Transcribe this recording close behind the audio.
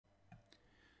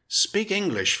Speak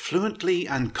English fluently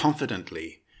and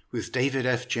confidently with David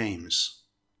F. James.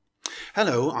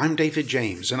 Hello, I'm David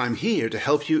James and I'm here to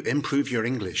help you improve your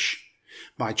English.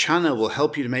 My channel will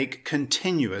help you to make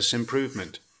continuous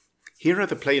improvement. Here are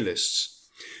the playlists: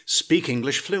 Speak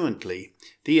English Fluently,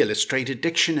 the Illustrated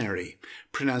Dictionary,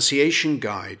 Pronunciation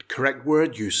Guide, Correct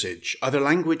Word Usage, Other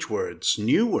Language Words,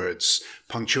 New Words,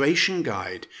 Punctuation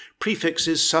Guide,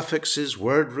 Prefixes, Suffixes,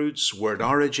 Word Roots, Word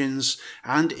Origins,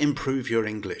 and Improve Your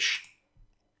English.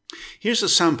 Here's a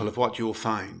sample of what you'll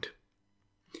find.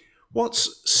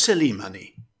 What's silly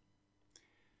money?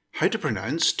 How to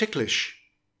pronounce ticklish.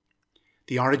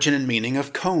 The origin and meaning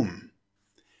of comb.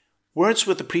 Words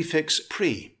with the prefix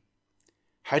pre.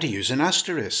 How to use an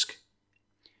asterisk.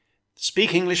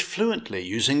 Speak English fluently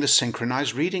using the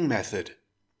synchronized reading method.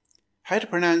 How to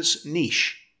pronounce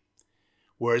niche.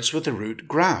 Words with the root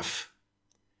graph.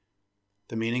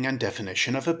 The meaning and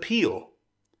definition of appeal.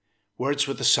 Words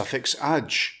with the suffix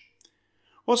age.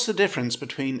 What's the difference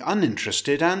between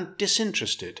uninterested and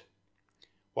disinterested?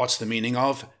 What's the meaning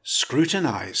of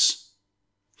scrutinize?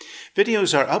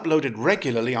 Videos are uploaded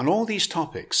regularly on all these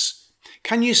topics.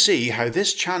 Can you see how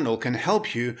this channel can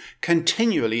help you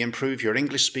continually improve your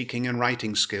English speaking and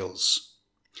writing skills?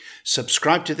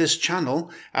 Subscribe to this channel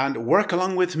and work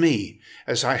along with me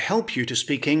as I help you to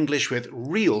speak English with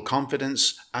real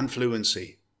confidence and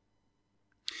fluency.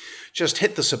 Just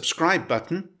hit the subscribe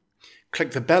button, click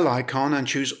the bell icon and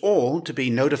choose all to be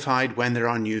notified when there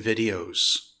are new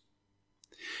videos.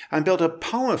 And build a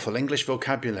powerful English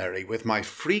vocabulary with my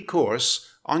free course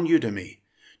on Udemy.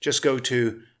 Just go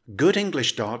to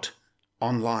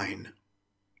goodenglish.online.